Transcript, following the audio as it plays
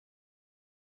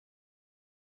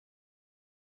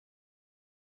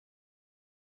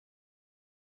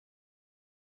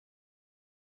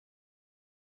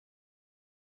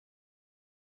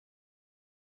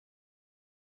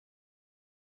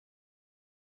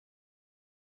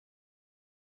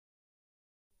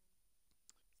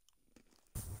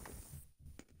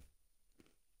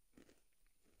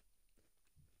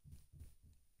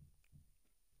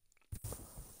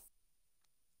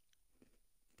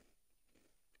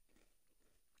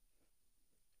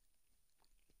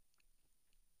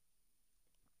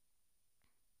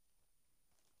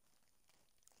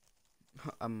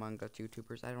Among Us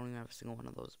YouTubers. I don't even have a single one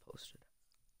of those posted.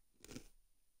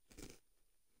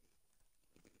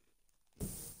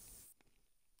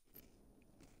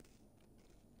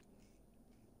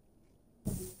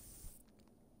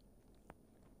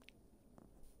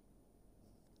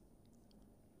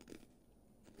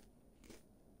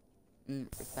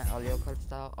 If that audio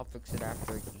cuts out, I'll fix it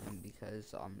after a game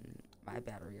because my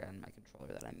battery on my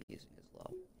controller that I'm using is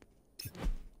low.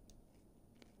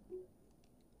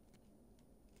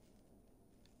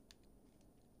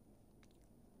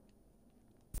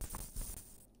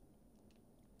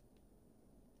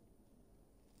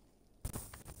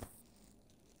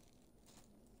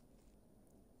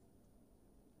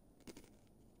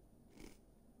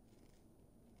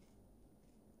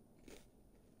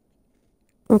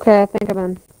 Okay, I think I'm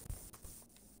in.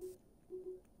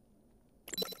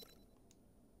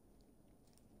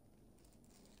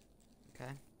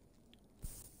 Okay.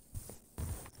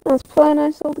 Let's play a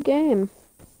nice old game.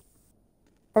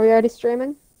 Are we already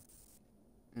streaming?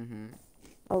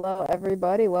 Hello,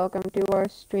 everybody. Welcome to our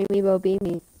Streamy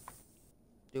Bobimi.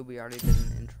 Dude, we already did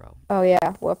an intro. Oh,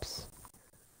 yeah. Whoops.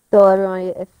 Still,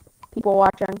 everyone, if people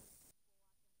watching,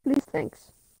 please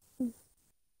thanks.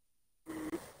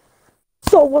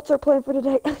 So, what's our plan for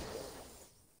today?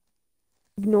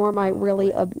 Ignore my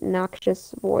really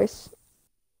obnoxious voice.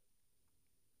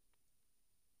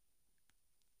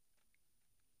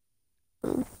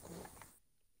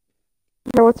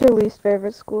 What's your least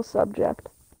favorite school subject?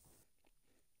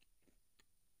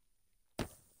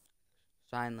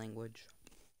 Sign language.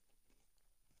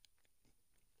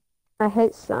 I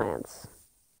hate science.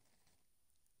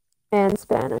 And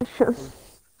Spanish.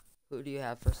 Who do you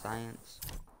have for science?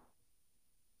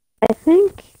 I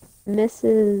think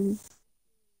Mrs.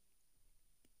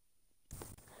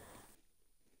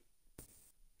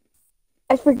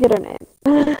 I forget her name.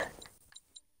 Dang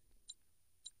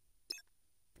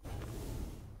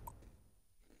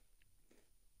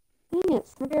it,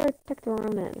 somebody already picked the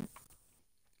wrong name.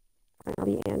 I'll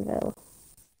be Anvil.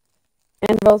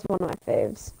 Anvil's one of my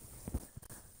faves.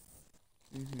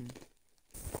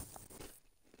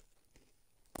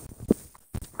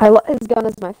 His gun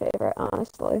is my favorite,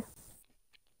 honestly.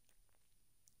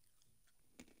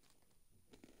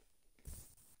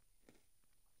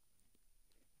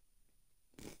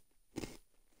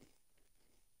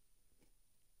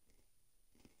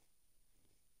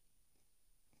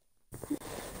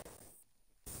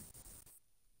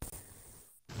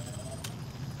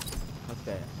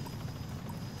 Okay.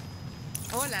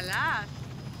 Oh la la.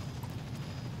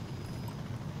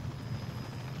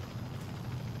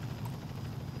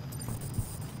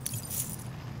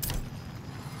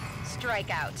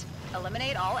 Strikeout.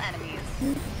 Eliminate all enemies.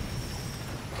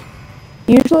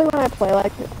 Usually when I play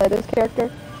this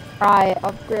character, I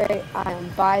upgrade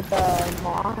buy the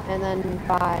maw and then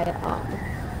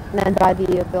buy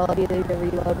the ability to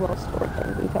reload while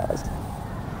sprinting because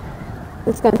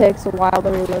this gun takes a while to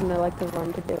reload and I like to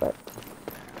run to do it.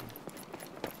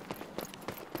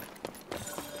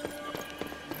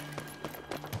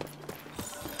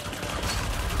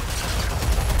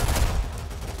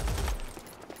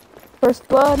 First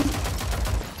blood.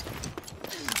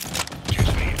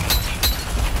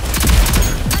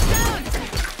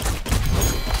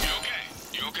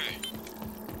 You okay?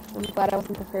 I'm glad I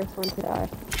wasn't the first one to die.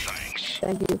 Thanks.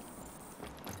 Thank you.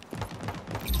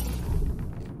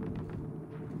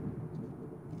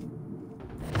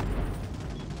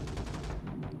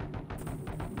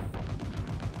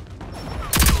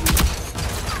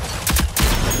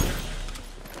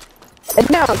 And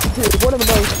now, dude, one of the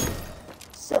most...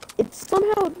 So, it's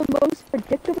somehow the most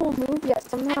predictable move, yet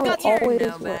somehow it always no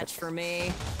works. match for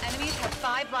me. Enemies have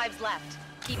 5 lives left.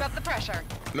 Keep up the pressure.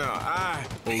 Now I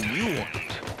owe you one.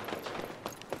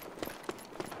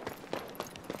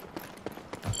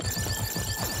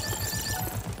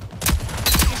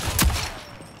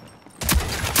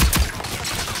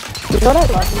 You know what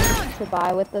I'd love to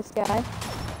buy with this guy?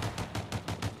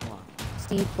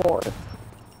 C4.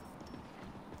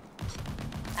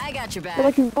 I got your back. So,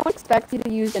 like, you don't expect you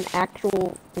to use an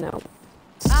actual,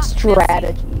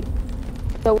 strategy.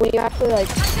 So when you actually, like,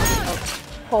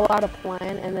 pull out a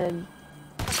plan and then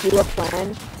do a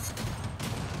plan,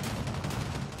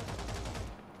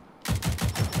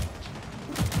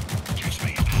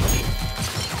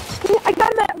 I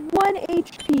got him at 1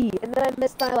 HP, and then I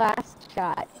missed my last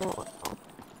shot. Oh, no.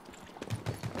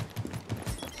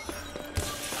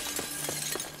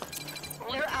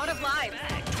 They're out of lives.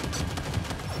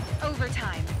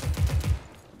 Overtime.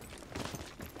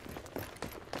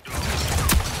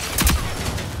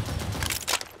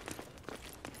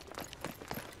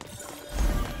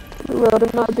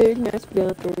 Reloading my big nice gun.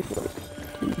 Enemies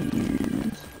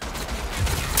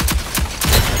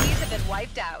have been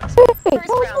wiped out. Hey, First that was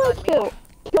round my on me. kill.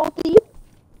 Kill thief.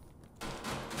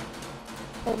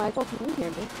 Hey, Michael, can you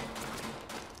hear me?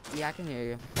 Yeah, I can hear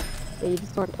you. Yeah, you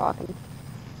just weren't talking.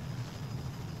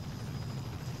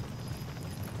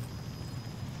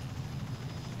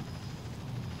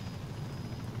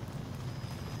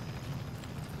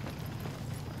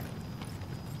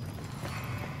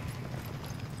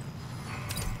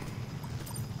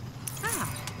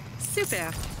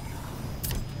 Super.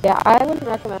 Yeah, I wouldn't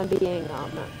recommend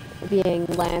being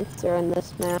Lancer in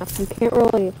this map. You can't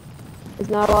really. There's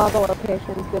not a lot of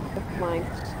locations good for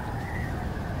flanks.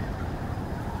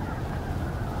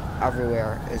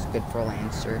 Everywhere is good for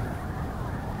Lancer.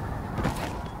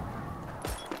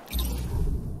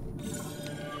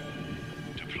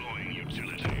 Deploying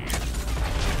utility.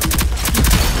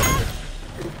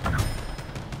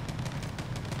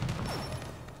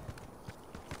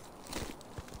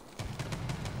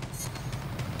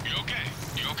 You okay?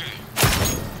 You okay?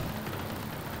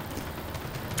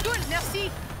 Good,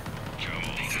 merci. Come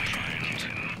on, friend.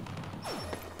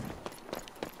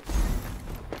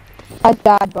 I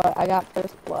died, but I got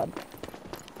first blood.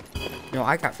 No,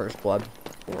 I got first blood.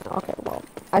 Yeah, okay, well,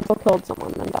 I still killed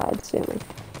someone and died sooner.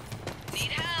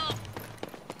 Need help.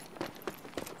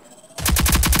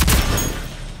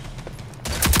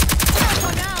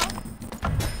 Careful now.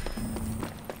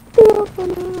 Beautiful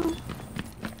now.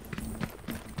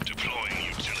 Deploying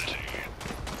utility.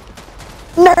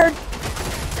 Nerd!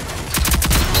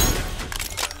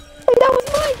 Hey, that was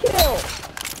my kill!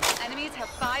 Enemies have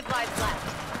 5 lives left.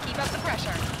 Keep up the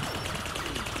pressure.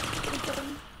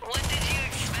 What did you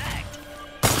expect?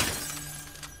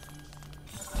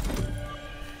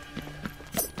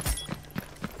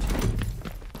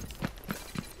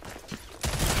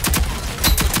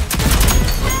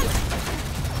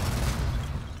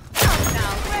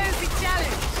 Now, where's the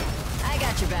challenge? I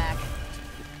got your back.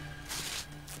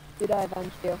 Did I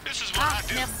avenge you? This is what I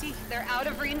do. Merci. They're out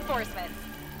of reinforcements.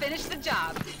 Finish the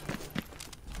job.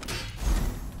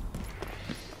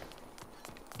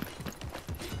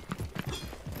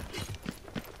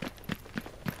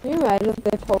 Can you imagine if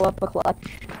they pull up a clutch?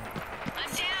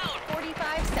 I'm down.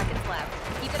 45 seconds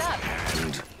left. Keep it up.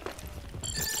 And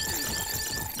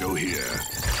go here.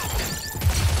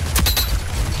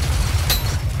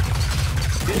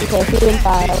 Okay, if he didn't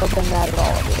die, I would have been mad at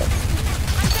all of you.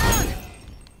 I'm down.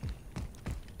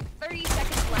 30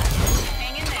 seconds left.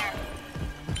 Hang in there.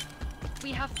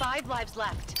 We have 5 lives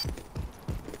left.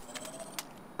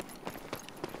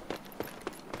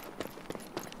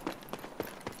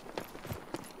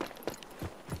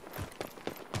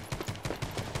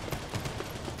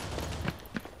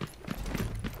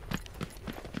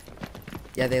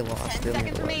 Yeah, they lost. 10 They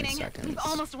only seconds had 11 remaining. seconds. We've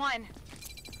almost won.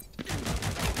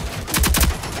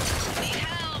 Need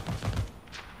help.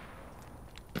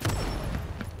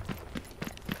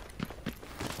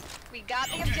 We got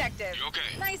the objective. You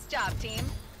okay? Nice job, team.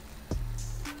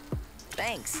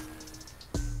 Thanks.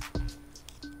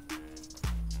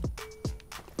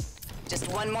 Just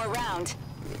one more round.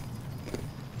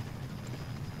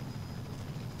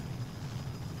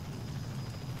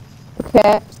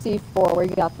 Okay, C4, we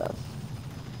got this.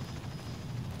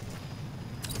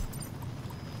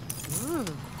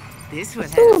 This would I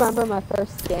still remember my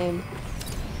first game.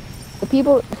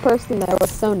 The person there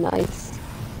was so nice.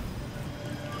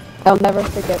 I'll never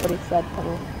forget what he said to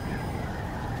me.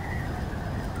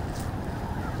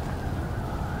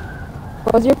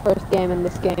 What was your first game in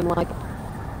this game like?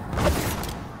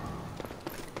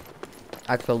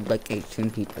 I killed like 18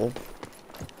 people.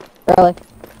 Really?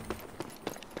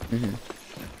 Mhm.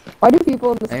 Why do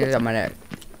people in this I think game... that might.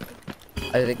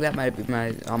 I think that might be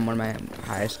my one of my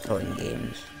highest killing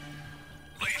games.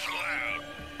 Lethal out.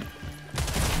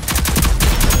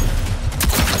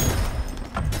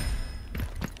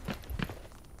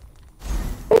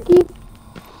 Ricky.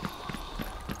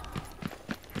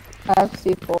 I have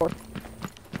C4.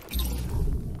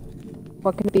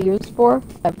 What can it be used for?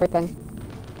 Everything.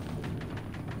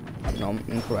 No,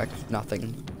 incorrect.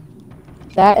 Nothing.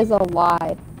 That is a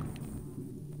lie.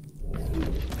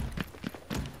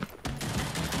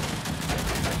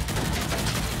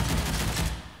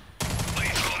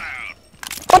 Lethal out.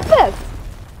 What's this?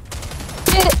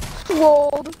 Get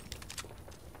trolled.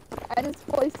 I just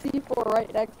placed C4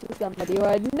 right next to somebody who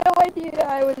had no idea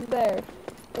I was there.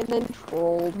 And then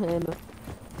trolled him.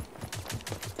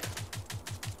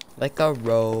 Like a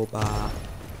robot.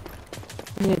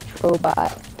 You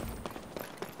trobot.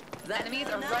 The enemies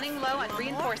are running low on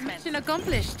reinforcements. Mission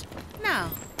accomplished. Now,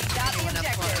 Got the Going up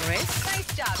for a objective. race? Nice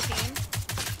job, team.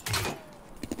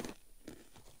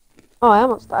 Oh, I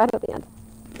almost died at the end.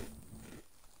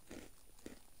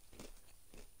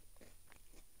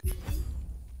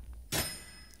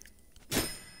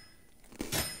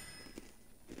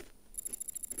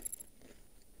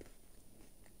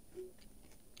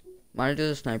 Want to do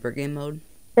the sniper game mode?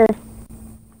 Sure.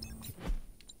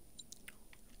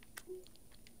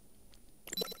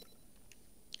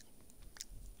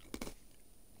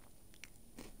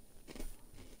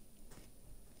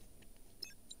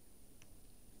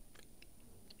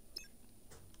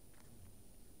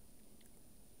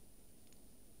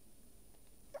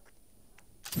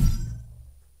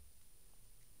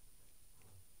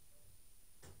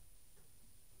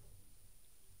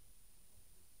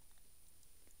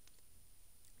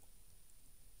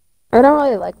 I don't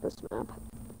really like this map.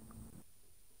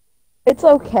 It's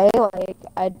okay, like,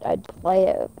 I'd play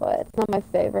it, but it's not my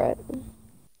favorite.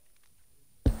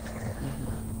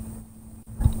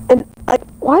 And, like,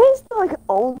 why is the, like,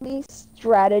 only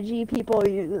strategy people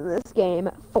use in this game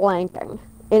flanking?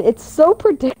 And it's so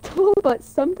predictable, but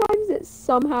sometimes it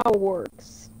somehow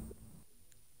works.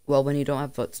 Well, when you don't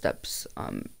have footsteps,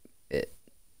 it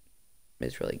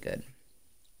is really good.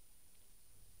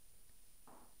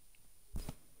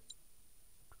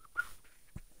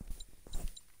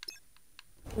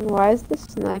 And why is the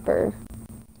sniper?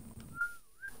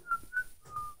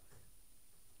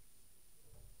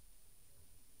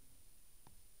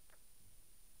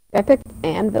 I picked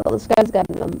Anvil. This guy's got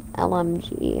an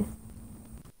LMG.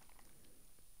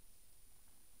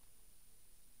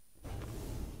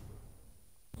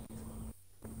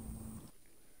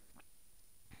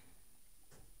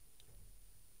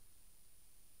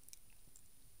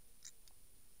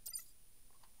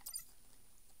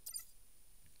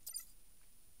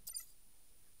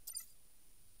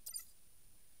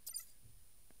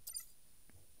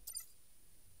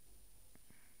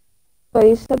 So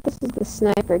you said this is the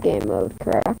sniper game mode,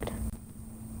 correct?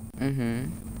 Mm-hmm.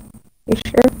 You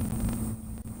sure?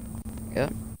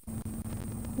 Yep.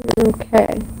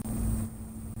 Okay.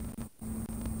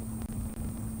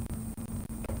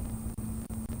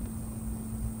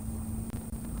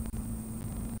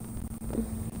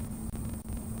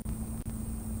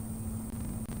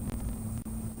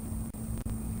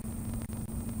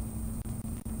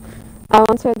 I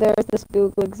once heard there was this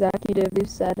Google executive who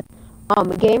said,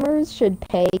 gamers should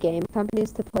pay game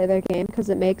companies to play their game because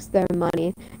it makes their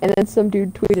money. And then some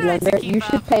dude tweeted Trying to under, keep you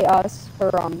should up. pay us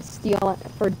for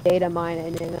for data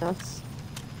mining us.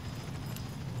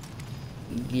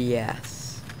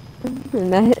 Yes.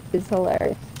 And that is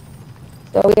hilarious.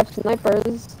 So we have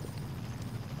snipers,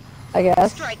 I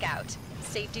guess. Strikeout.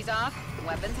 Safety's off.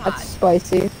 Weapons That's hot.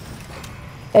 spicy.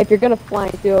 Hey, if you're gonna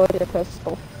flank, do it with your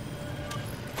pistol.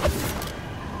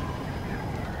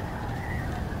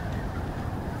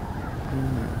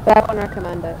 But I wouldn't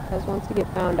recommend it, because once you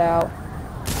get found out...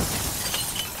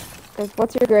 Because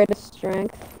what's your greatest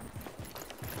strength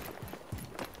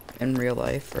In real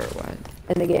life or what?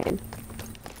 in the game?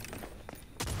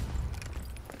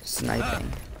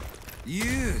 Sniping.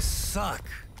 You suck.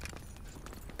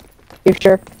 You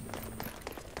sure?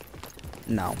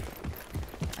 No.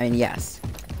 I mean, yes.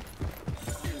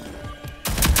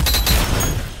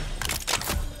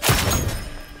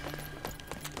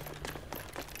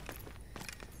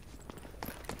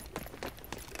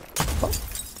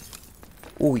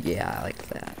 Oh yeah, I like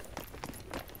that.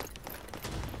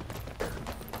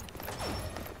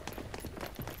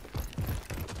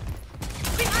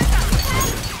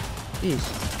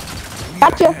 Jeez.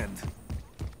 Gotcha!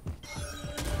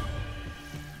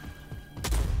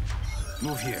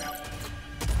 Move here.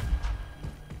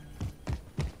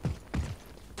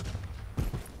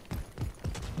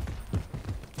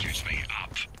 Get me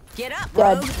up. Get up,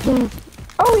 Dead. Rogue.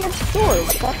 Oh, we have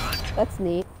swords. That's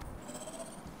neat.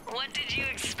 What did you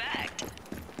expect?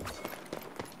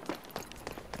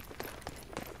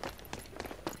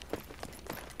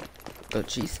 What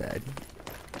she said.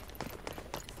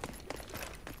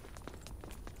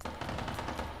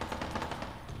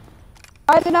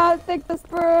 I did not think this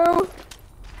through.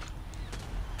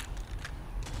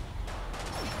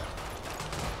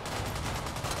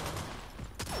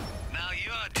 Now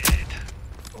you're dead.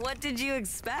 What did you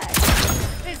expect?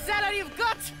 Is that all you've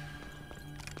got?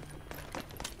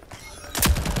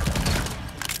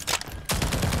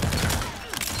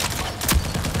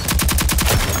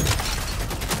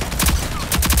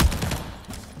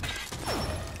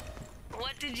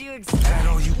 What did you Is expect? that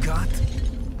all you got?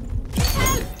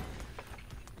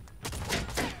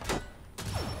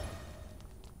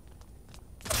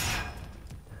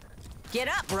 Get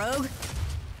up, Rogue.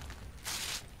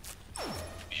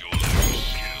 Your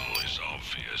skill is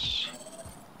obvious.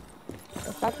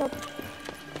 Back up.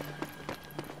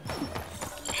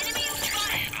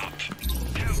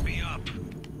 Help me up.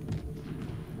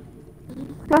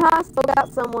 Haha, still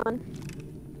got someone.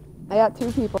 I got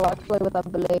 2 people actually with a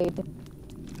blade.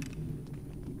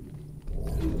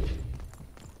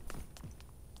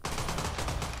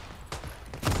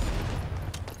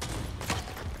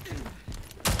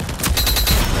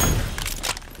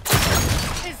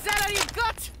 Is that all you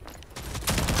got?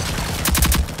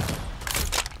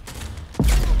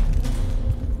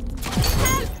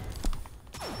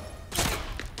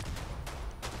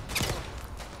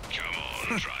 Come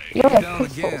on, try You have Down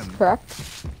pistols, again. correct?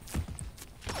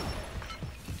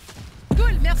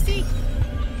 Cool, merci.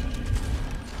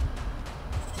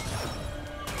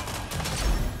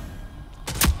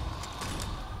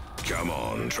 Come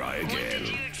on, try What did again.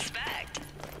 you expect?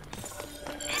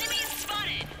 Enemy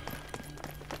spotted.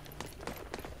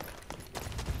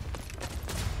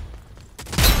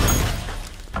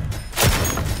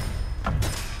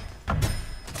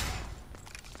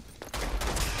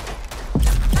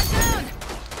 I'm down.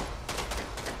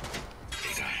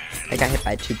 I got hit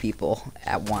by 2 people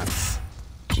at once.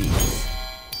 Jeez.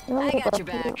 I got your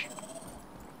back.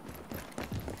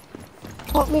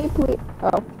 Help me, please.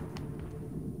 Oh.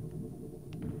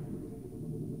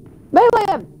 Melee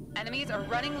him! Enemies are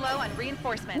running low on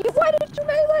reinforcements. Why did you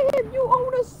melee him? You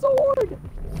own a sword!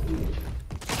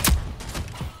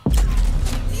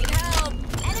 Need help.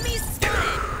 Enemy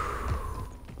spotted.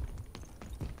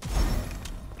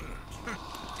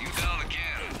 You down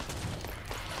again.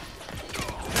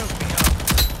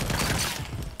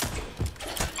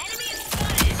 Enemy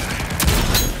spotted.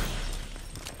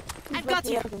 I've got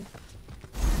you.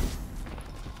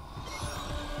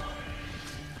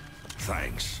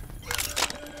 Thanks.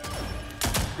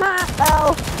 Ha!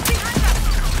 Oh!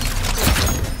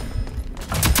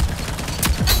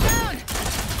 Down.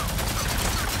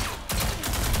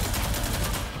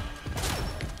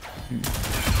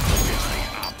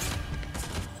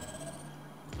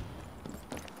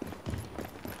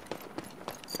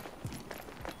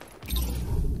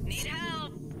 Need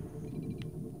help.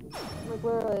 Like,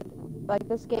 literally, like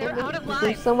this game, They're out of line.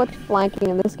 there's so much flanking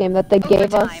in this game that they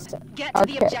gave Overtime. us Get to our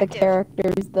the the objective.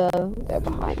 characters they're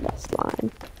behind us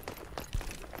line.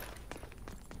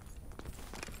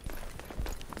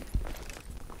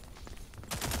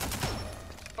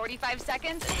 $45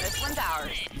 seconds, and this one's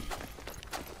ours.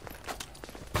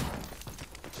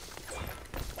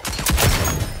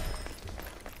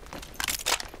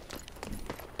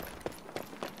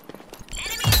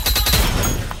 Enemy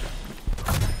spotted.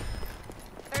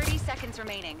 30 seconds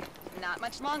remaining. Not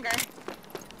much longer.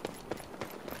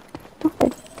 Okay.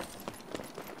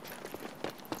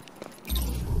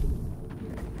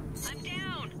 I'm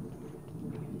down.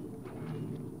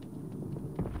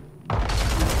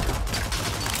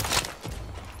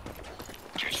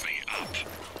 Catch me up.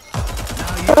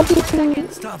 What do you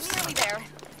think? Stop. Nearly there.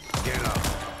 Get up.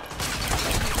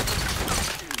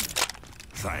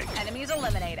 Thanks. Enemies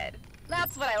eliminated.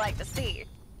 That's what I like to see.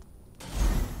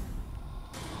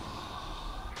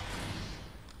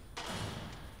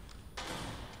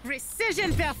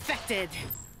 Precision perfected.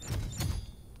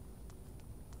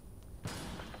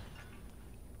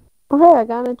 Okay, I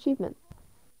got an achievement.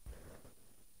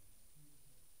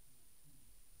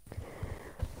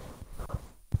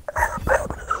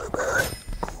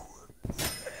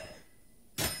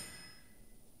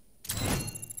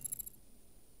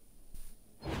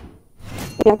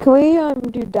 Yeah, can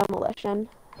we do demolition?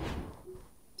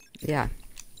 Yeah.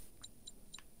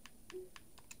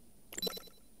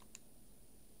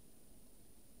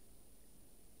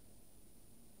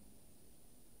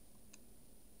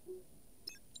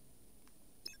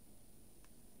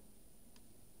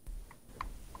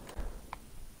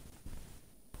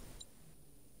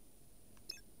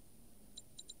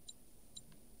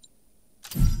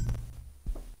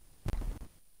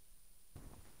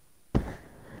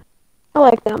 I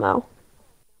like demo.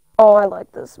 Oh, I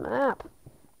like this map.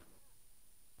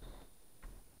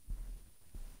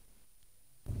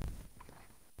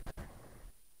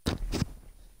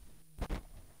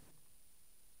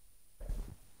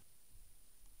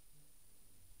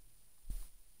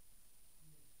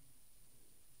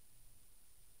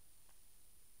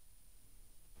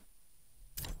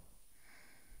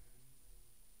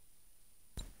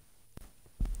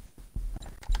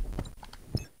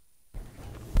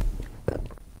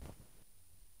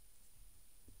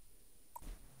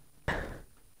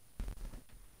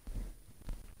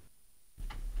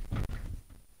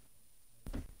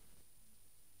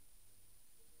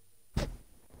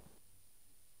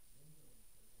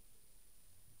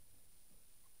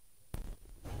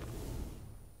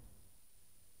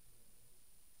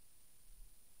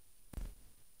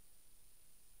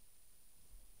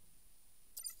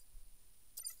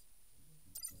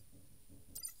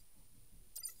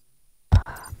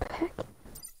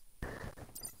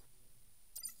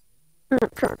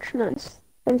 Church, nice.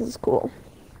 I think this is cool.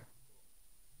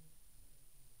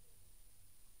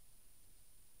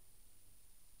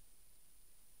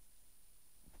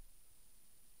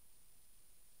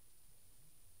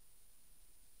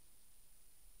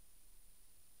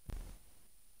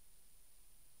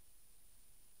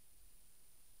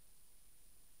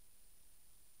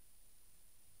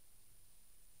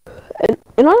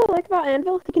 And what I like about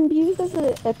Anvil, it can be used as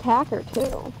an attacker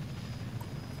too.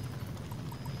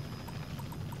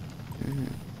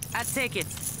 I take it.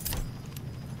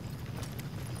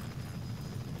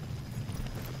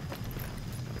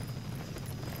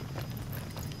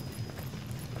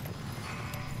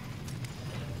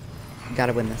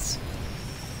 Gotta win this.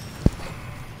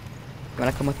 You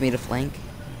wanna come with me to flank?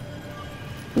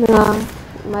 Nah,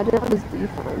 my job is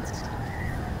defense.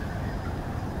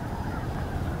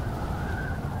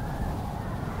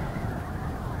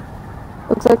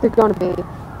 Looks like they're going to B.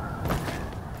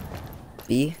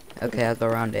 B? Okay, I'll go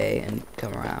around A and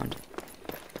come around.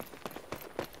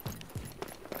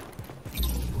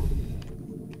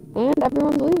 And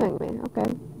everyone's leaving me,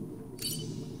 okay.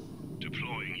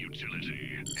 Deploying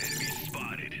utility. Enemy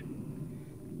spotted.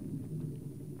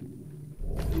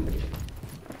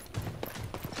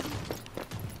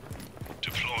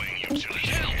 Deploying utility.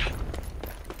 Help!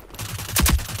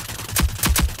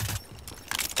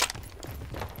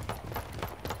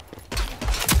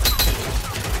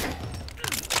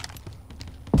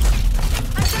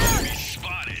 Enemy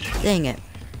spotted. Dang it.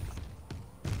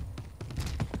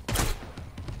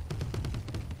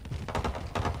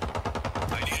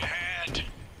 I need a hand.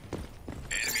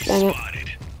 Enemy Dang it. spotted.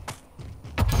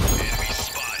 Enemy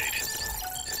spotted.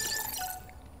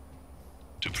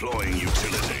 Deploying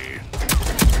utility.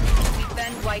 We've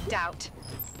been wiped out.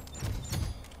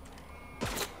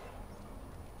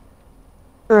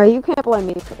 Alright, you can't blame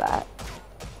me for that.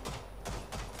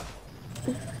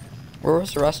 Where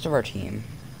was the rest of our team?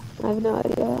 I have no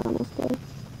idea, honestly.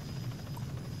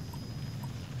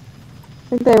 I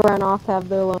think they ran off to have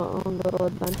their own little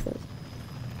adventures.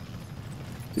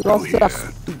 You all suck.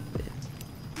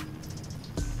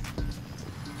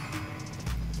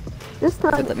 This If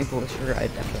you'd time, let me pull the trigger, I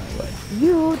definitely would.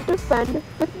 you defend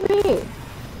with me.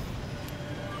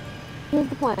 Here's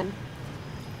the plan.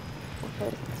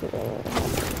 Okay, so,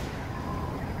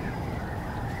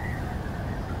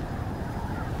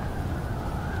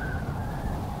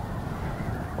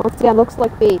 once again, looks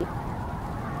like B.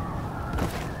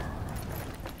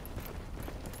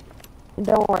 And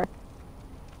don't worry.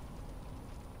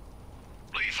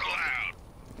 Lethal out.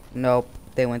 Nope,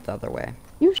 they went the other way.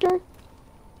 You sure?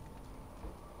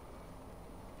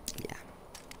 Yeah.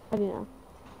 How do you know?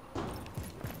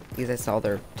 Because I saw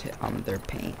their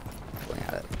paint going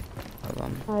at it of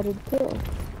them. I did too.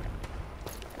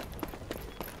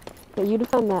 Okay, you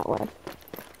defend that way.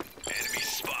 Enemy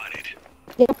spotted.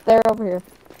 Yep, they're over here.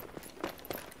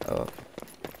 Oh.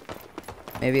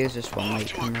 Maybe it was just one Off light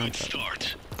to a coming around. good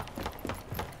start.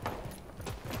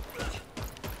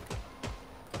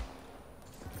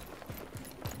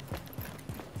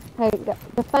 Hey,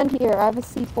 defend here. I have a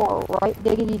C4 right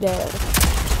diggity there.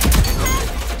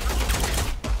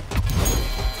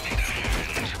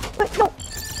 Wait, no!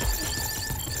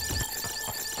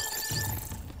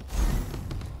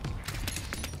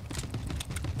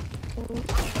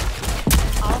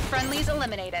 All friendlies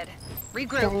eliminated.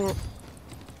 Regroup. Dang it.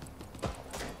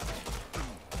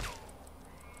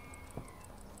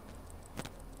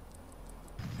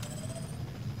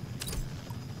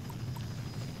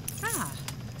 Ah,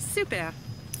 super.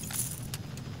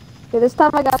 Okay, this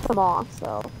time I got them all,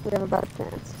 so we have a better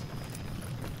chance.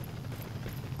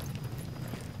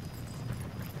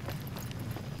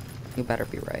 You better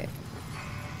be right.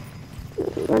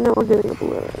 I know we're getting a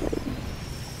blue right.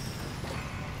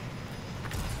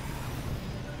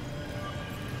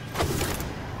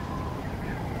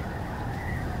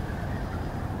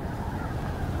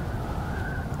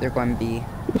 They're going B.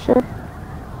 You sure?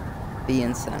 B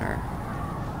in center.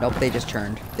 Nope, they just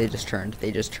turned. They just turned.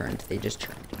 They just turned. They just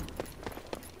turned.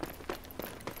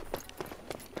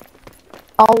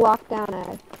 I'll lock down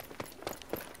A.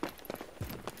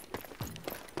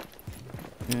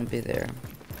 I'll be there.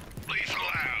 Lethal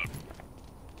out.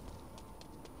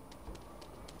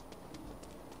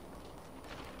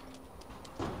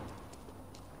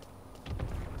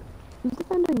 Who's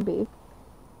defending B?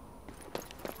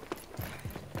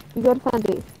 You go defend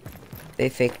B. They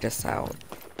faked us out.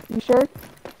 You sure?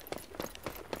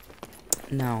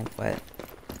 No, but...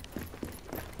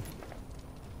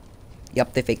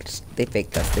 Yep, they faked us. They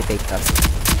faked us. They faked us.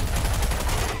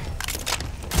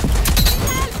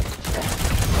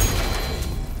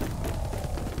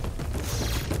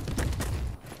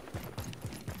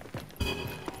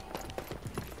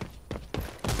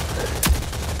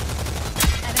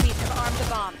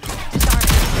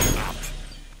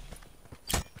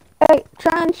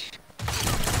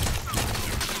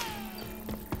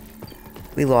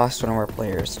 We lost one of our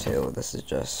players too. This is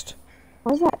just...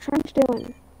 What is that trench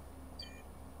doing?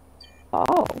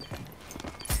 Oh.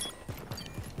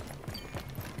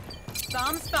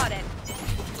 Bomb spotted.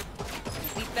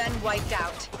 We've been wiped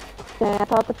out. Dang, I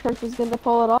thought the trench was gonna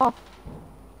pull it off.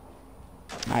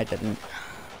 I didn't.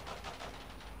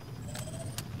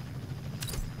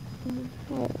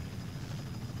 Wait.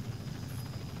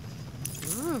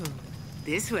 Ooh,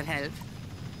 this will help.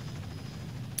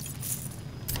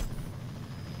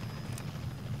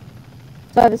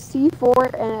 So I have a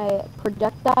C4 and a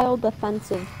projectile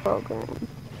defensive program,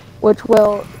 which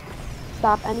will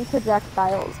stop any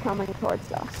projectiles coming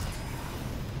towards us.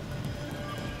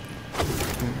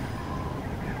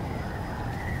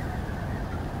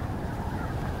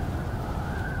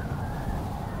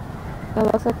 It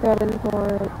looks like they're heading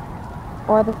toward,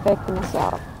 or they're faking us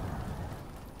out.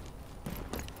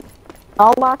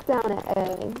 I'll lock down at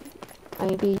A.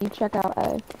 Maybe you check out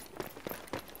A.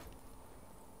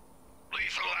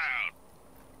 Lethal out.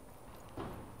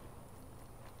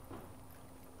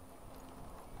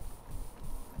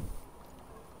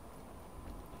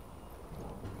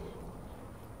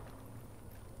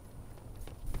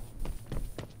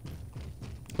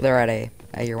 They're at A.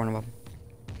 I hear one of them.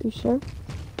 You sure?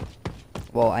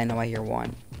 Well, I know I hear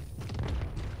one.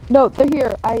 No, they're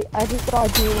here. I just saw a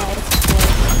DNI.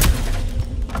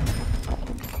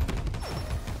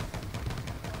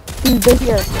 Dude, they're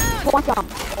here. Point them.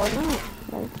 Or not.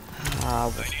 Like, I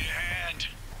need a hand.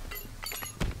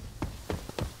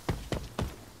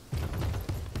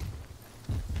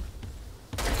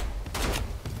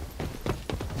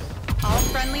 All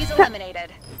friendlies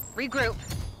eliminated. Regroup.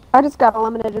 I just got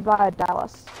eliminated by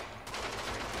Dallas.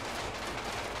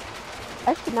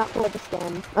 I should not play this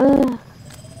game. Ugh.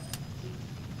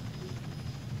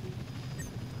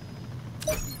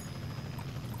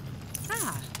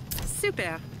 Ah,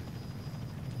 super.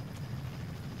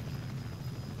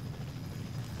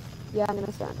 Yeah, I'm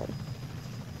gonna stand it.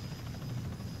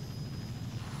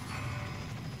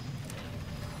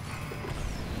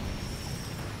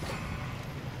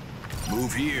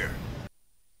 Move here.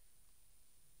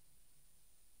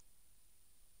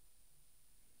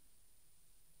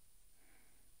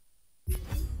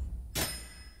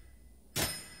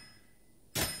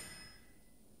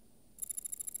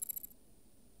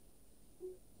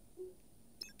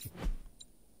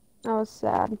 That was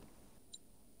sad.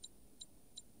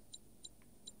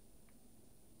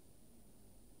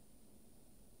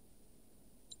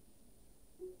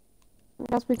 I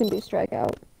guess we can do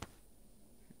strikeout.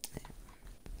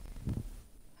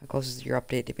 How close is your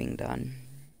update to being done?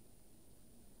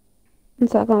 One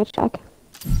sec, let me check.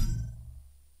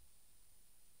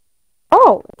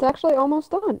 Oh, it's actually almost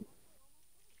done.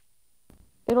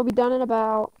 It'll be done in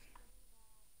about...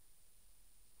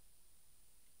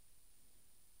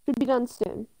 Should be done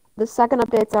soon. The second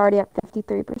update's already at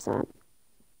 53%.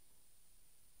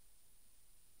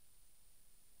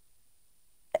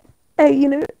 Hey, you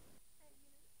know...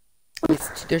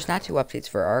 There's not 2 updates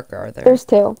for Ark, are there? There's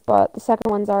 2, but the second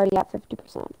one's already at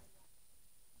 50%.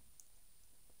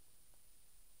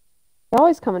 They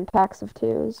always come in packs of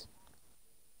 2s.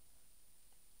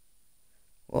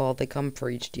 Well, they come for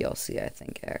each DLC, I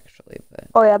think, actually, but...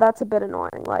 Oh yeah, that's a bit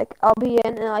annoying. Like, I'll be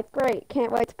in and like, great,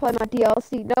 can't wait to play my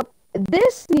DLC. Nope,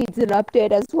 this needs an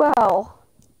update as well.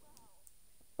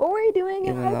 What were you doing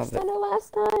in Hype Center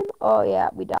last time? Oh yeah,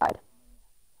 we died.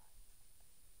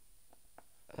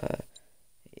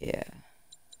 Yeah.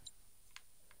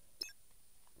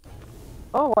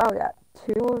 Oh wow, we got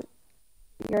 2.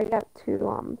 We already got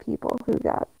 2 people who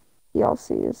got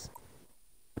DLCs.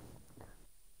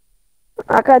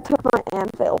 That guy took my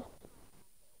anvil.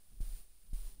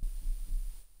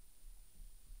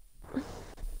 But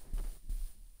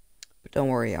don't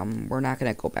worry, we're not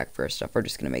gonna go back for our stuff. We're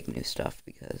just gonna make new stuff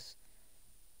because,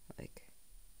 like...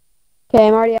 Okay,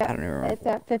 I'm already at... I don't remember. It's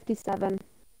at 57.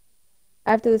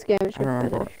 After this game, it should I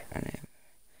don't remember. finish.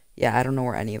 Yeah, I don't know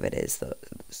where any of it is, though,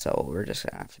 so we're just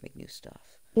gonna have to make new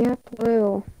stuff. Yeah,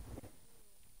 blue.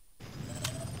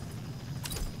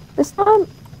 This time...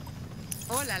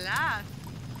 Oh la la.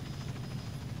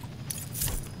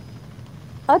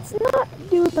 Let's not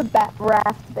do the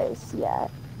raft base yet.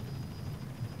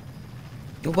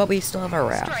 But we still have our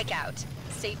raft. Strikeout.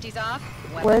 Safety's off.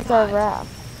 Weapons Where's our hot. raft?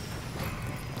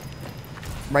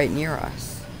 Right near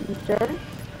us. You sure?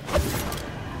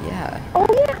 Yeah. Oh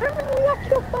yeah, remember we got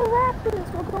killed by raptors.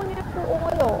 We're going after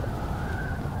oil.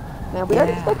 Man, we are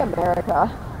just like America.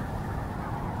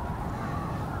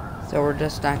 So we're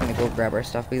just not gonna go grab our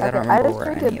stuff because I Okay, don't remember just where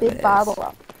drank any a of it big is. bottle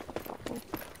up.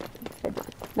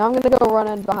 Now I'm gonna go run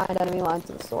in behind enemy lines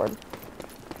with a sword.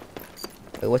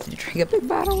 Wait, what did you drink a big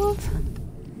bottle of?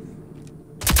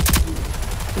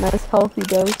 Nice healthy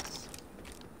dose.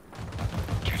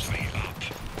 Get me up.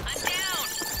 I'm down.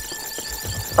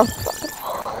 Oh, fuck.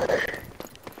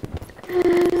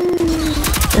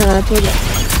 Take it.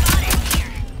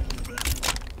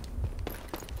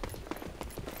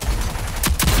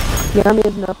 The army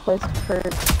is no place for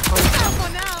Careful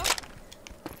now.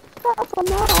 careful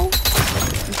now.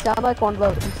 You sound like one of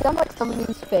those. You sound like someone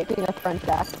who's faking a French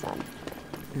accent.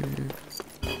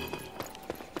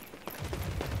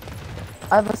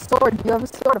 I have a sword. You have a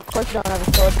sword. Of course you don't have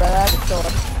a sword, but I have a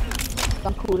sword.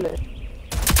 I'm cooler.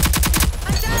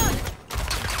 I'm down.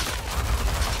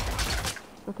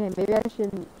 Okay, maybe I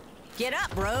shouldn't. Get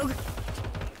up, rogue.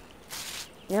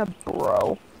 Yeah,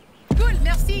 bro. Good,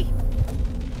 merci.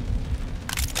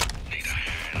 Need a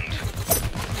hand.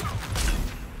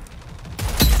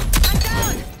 I'm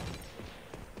down.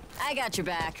 I got your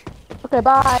back. Okay,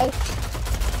 bye.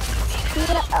 See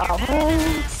ya. Oh,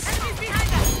 Enemies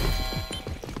behind us.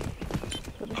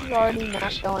 so this is already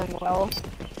not going well.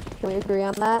 Can we agree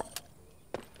on that?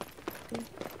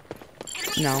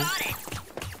 No. Need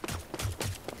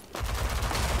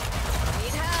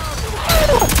help.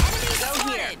 Enemy go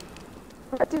here.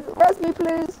 Rest me,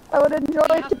 please. I would enjoy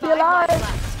We to have be 5 lives alive.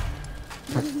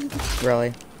 left.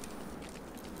 Really?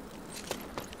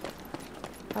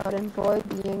 I would enjoy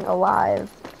being alive.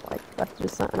 Like, that's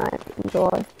just something I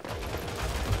enjoy.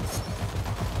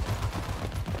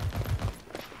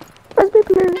 Rest me,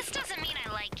 please. This doesn't mean I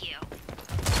like you.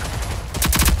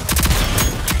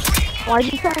 Why'd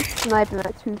you try and snipe him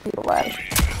at 2 feet away?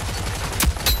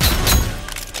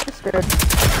 I'm scared.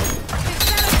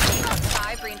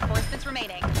 5 reinforcements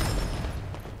remaining.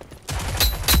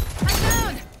 I'm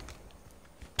down.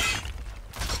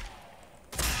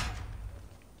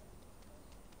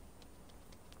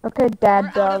 Okay, We're dad out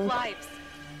of dog. lives.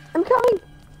 I'm coming.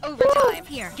 Overtime.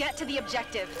 Here. Get to the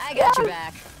objective. I got your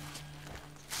back.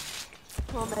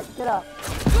 Come on, mate, get up.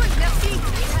 Good, merci.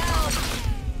 Need help.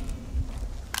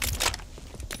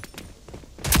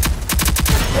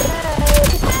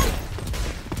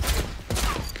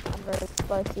 I'm very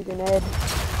spicy grenade.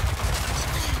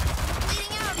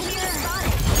 Bleeding out. Clear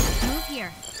spotted. Move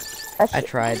here. I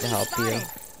tried to help you.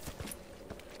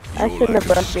 I shouldn't have Your lack of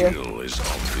rushed you. skill is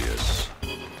obvious.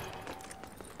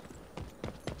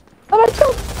 But I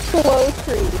killed slow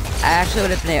tree. I actually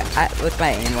would have been with my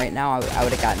aim right now. I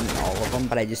would have gotten all of them,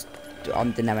 but I just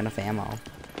didn't have enough ammo.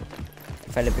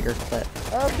 If I had a bigger clip.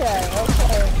 Okay.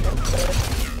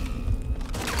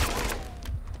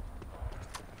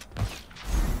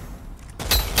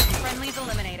 Friendlies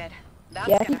eliminated. That's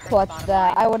Yeah, gonna he hurt the clutched bottom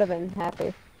that. line. I would have been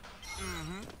happy.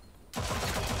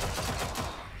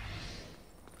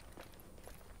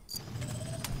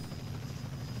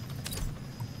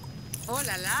 Oh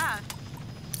la la.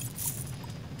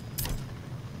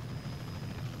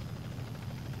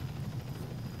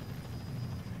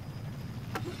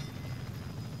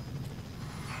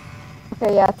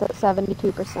 Okay, yeah, it's at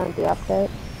 72% the update.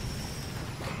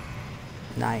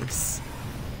 Nice.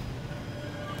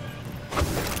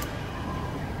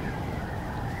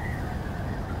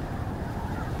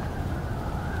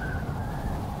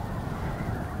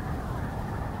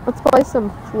 Let's play some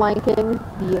flanking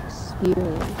the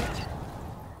experience.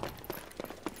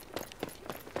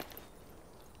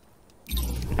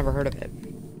 Never heard of it.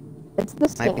 It's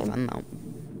this Might be game. fun though.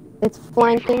 It's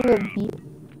flanking the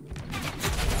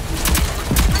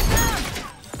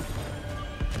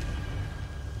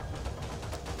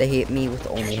They hit me with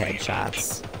only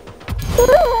headshots.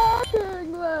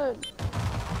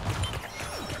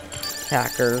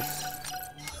 Hackers.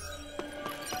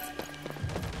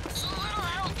 A little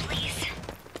help, please.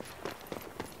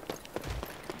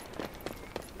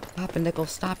 Papa Nickel,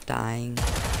 stop dying.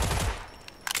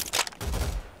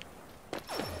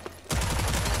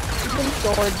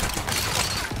 sword.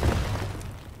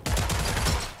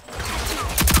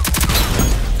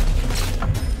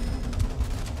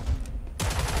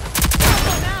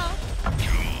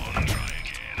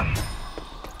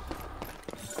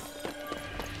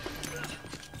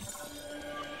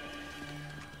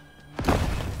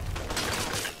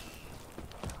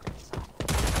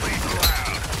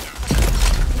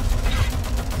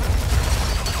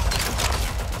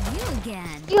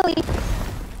 Again. Really?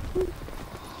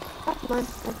 That's mine.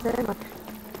 Thank you very much.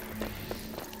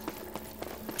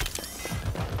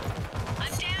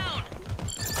 I'm down.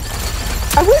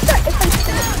 I wish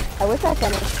I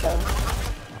finished them.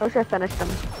 I wish I finished them.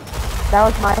 That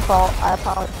was my fault. I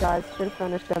apologize. Should have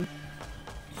finished them.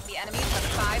 The enemies have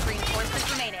 5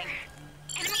 reinforcements remaining.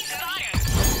 Enemy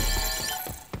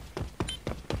spotted.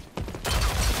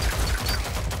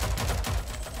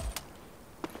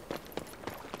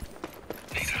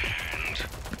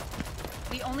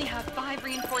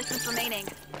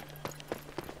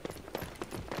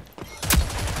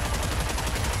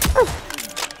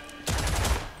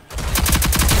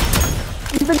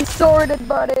 You've been sorted,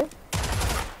 buddy.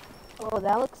 Oh,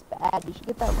 that looks bad. You should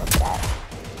get that looked at.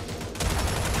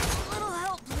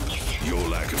 Your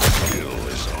lack of skill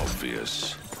is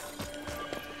obvious.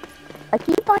 I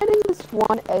keep finding this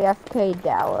one AFK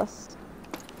Dallas.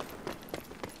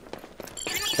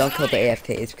 Don't kill the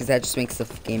AFKs because that just makes the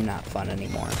game not fun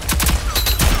anymore.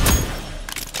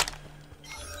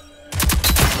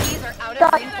 These are out of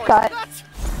Cut. reinforcements.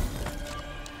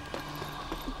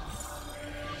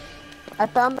 I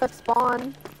found the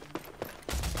spawn.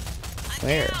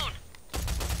 Where?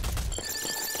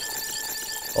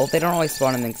 Well, they don't always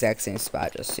spawn in the exact same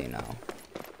spot, just so you know.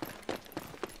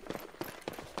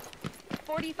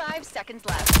 45 seconds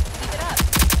left. Keep it up.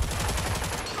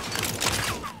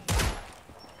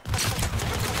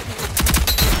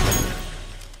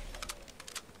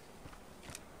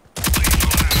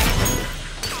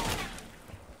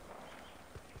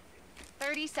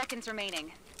 Seconds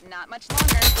remaining. Not much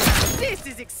longer. This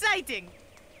is exciting.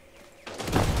 I'm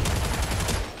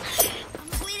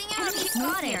bleeding out.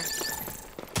 Spot here.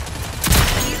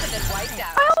 These have been wiped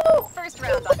out. Ow! First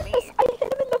round on me. I hit him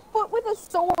in the foot with a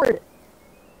sword.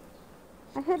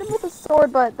 I hit him with a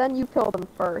sword, but then you killed him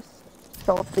first.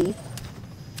 Filthy.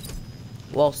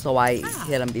 Well, so I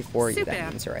hit him before you, super. that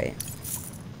means, right?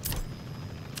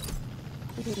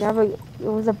 You never. It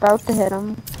was about to hit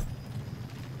him.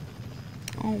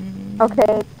 Oh.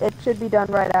 Okay, it should be done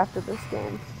right after this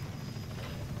game.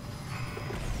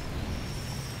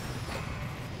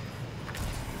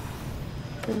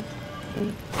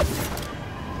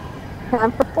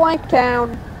 Time for flank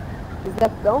town. Is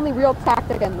that the only real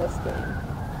tactic in this game?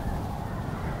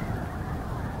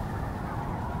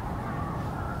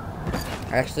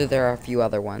 Actually, there are a few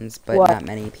other ones, but What? not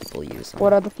many people use them.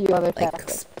 What are the few other Like,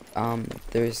 tactics?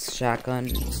 there's shotgun,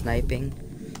 sniping.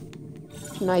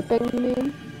 Sniping, you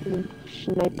mean? You mean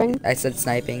sniping? I said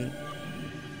sniping.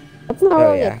 That's not Oh,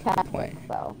 really yeah, a good tactic, point.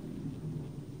 though.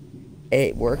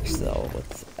 It works though.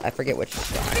 With I forget which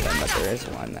shotgun, but there is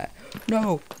one that.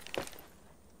 No.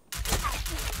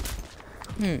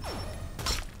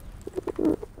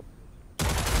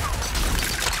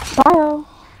 Bio.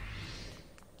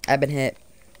 I've been hit.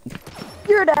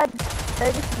 You're dead.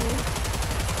 There's me.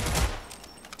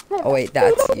 Oh wait,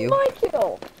 that's That was you. my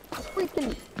kill.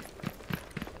 Freaking.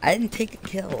 I didn't take a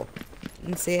kill. I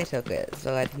didn't say I took it,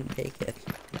 so I didn't take it.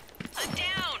 I'm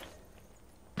down.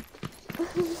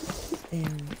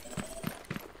 Damn.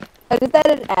 I just had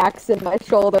an axe in my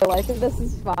shoulder, like, this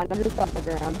is fine. I'm just on the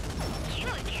ground. You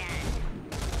again.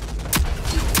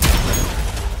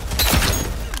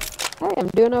 Hey, I'm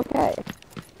doing okay.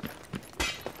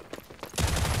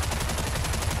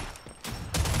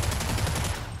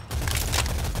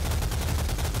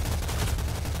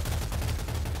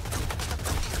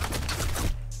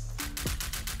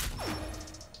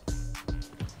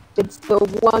 It's the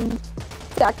one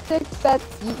tactic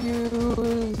that's used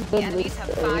in The enemies this have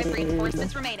 5 game.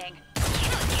 reinforcements remaining.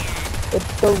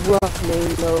 It's the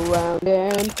running around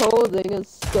and holding a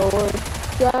sword,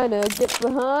 trying to get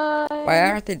behind. Why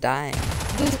aren't they dying?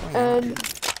 What's going on? And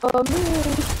a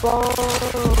mini spawn.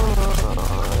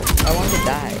 I want to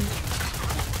die.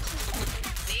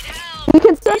 Need help. You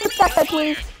can send us that,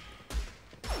 please.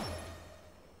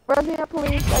 Resin up,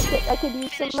 please. I could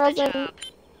use some Finish the resin. job.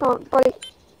 Oh, buddy.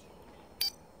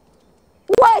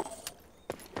 What?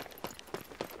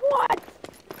 What?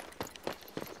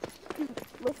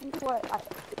 Listen to what.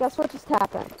 Guess what just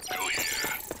happened?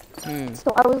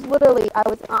 So I was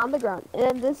on the ground,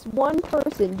 and this one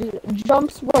person just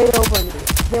jumps right over me.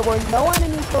 There were no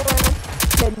enemies around.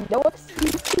 She had no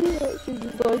excuse to do it. She was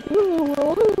just like, oh,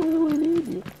 well, I don't really need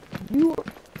you. You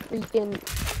freaking.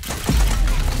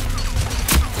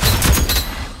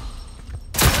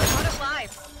 Out of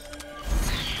lives.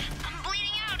 I'm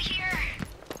bleeding out here.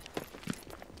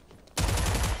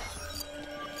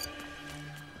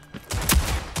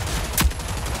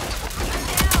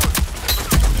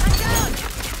 I'm down.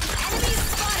 Enemies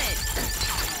spotted.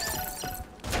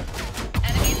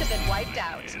 Enemies have been wiped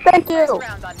out. Thank you. First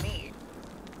round on me.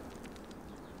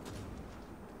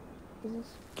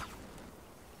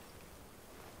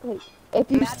 Wait,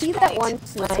 if you Match see that point. one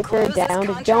Let's sniper close this down,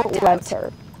 contract don't out. res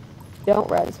her. Don't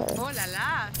res her. Oh la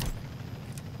la.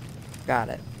 Got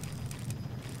it.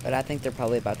 But I think they're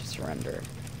probably about to surrender.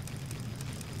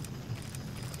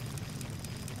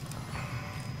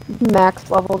 Max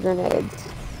level grenades.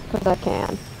 Because I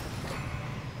can.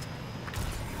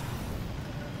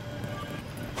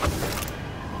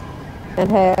 And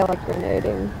hey, I like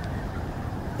grenading.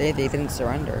 They didn't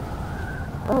surrender.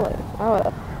 Really? Oh,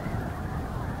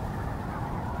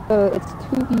 it's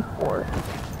 2v4.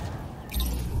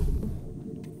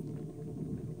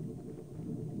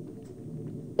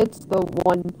 the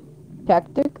one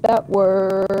tactic that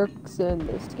works in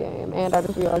this game. And I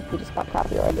just realized we just got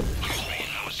copyrighted.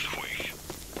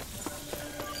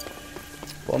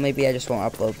 Well, maybe I just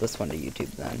won't upload this one to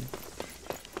YouTube then.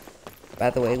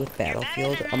 By the way, with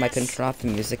Battlefield, I couldn't turn off the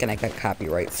music and I got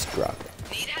copyright struck.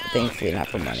 Thankfully not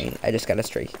for money. I just got a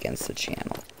strike against the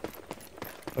channel,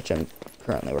 which I'm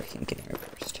currently working on getting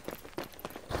reversed.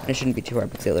 And it shouldn't be too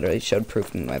hard because I literally showed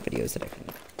proof in my videos that I can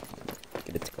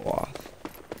get it to go off.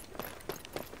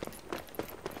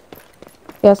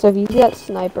 Yeah, so if you get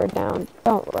sniper down,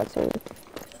 don't res her.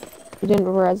 You didn't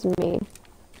res me.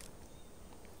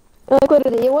 And like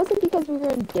literally, it wasn't because we were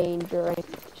in danger. Right?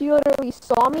 She literally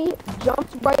saw me,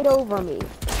 jumped right over me.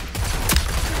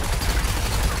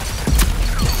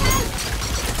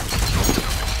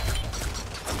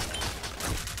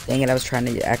 Dang it, I was trying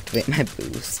to activate my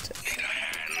boost.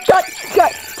 Cut!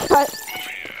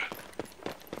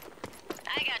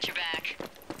 I got your back.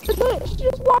 She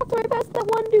just walked right past that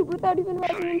one dude without even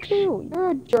resing him too.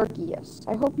 You're a jerkiest.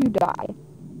 I hope you die.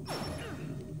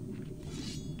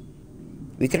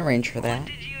 We can arrange for that. What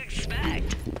did you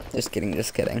expect? Just kidding,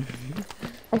 just kidding.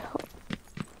 I hope.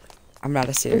 I'm not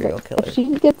a serial killer. If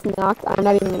she gets knocked, I'm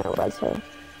not even gonna res her.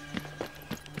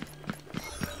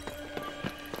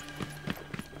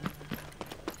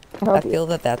 I feel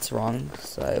that that's wrong,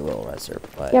 so I will res her,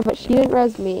 but... Yeah, but she didn't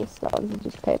res me, so this is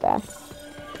just payback.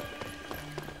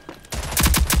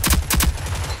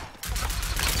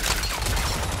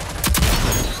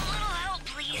 A little help,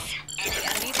 please.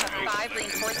 Enemies have 5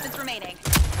 reinforcements remaining.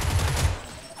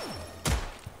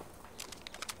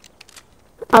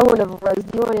 I wouldn't have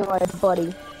resed you anyway,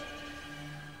 buddy.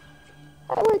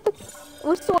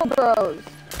 We're so bros.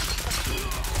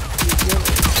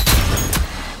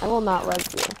 I will not res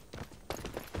you.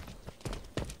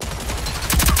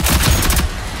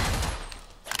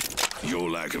 Your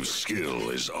lack of skill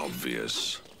is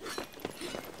obvious.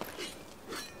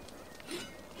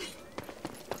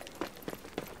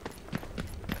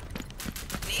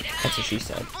 That's what she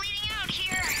said. Bleeding out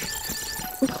here.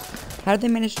 How did they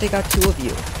manage to take out 2 of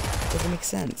you? Doesn't make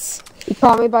sense. He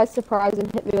caught me by surprise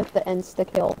and hit me with the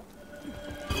insta-kill.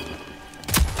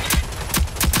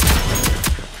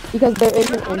 Because there is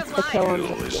an insta-kill in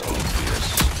Skill this is game.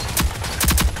 obvious.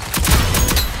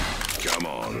 Come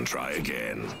on, try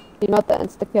again. Do you know what the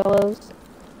insta-kill is?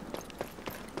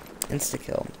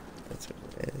 Insta-kill. That's what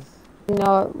it is. You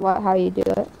know how you do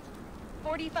it?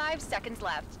 45 seconds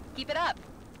left. Keep it up.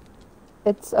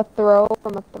 It's a throw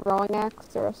from a throwing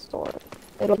axe or a sword.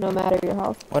 It'll no matter your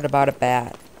health. What about a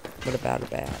bat? What about a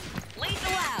bat?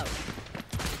 Lethal out.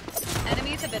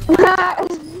 Enemies have been wiped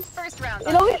out. First round.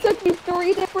 It only took you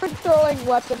 3 different throwing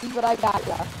weapons, but I got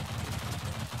ya.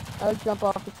 I'll jump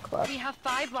off this cliff. We have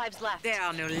 5 lives left. There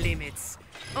are no limits,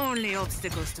 only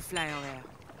obstacles to fly over.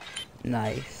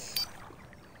 Nice.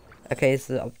 Okay, is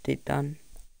the update done?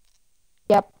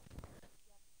 Yep.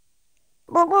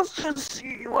 Well, let's just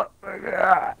see what we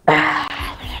got.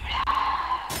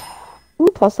 Ooh,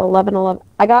 plus 11.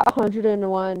 I got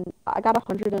 101. I got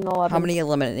 111. How many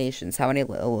eliminations? How many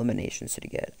eliminations did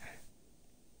you get?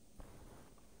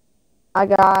 I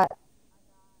got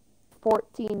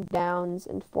 14 downs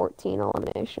and 14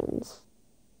 eliminations.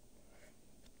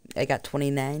 I got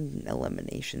 29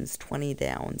 eliminations, 20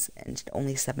 downs, and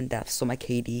only 7 deaths. So my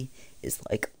KD is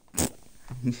like...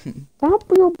 Stop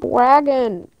your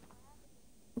bragging.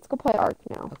 Let's go play Ark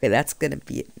now. Okay, that's gonna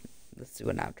be it. Let's do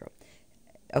an outro.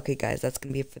 Okay, guys, that's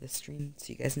gonna be it for the stream.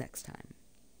 See you guys next time.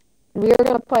 We are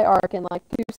gonna play Ark in like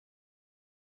 2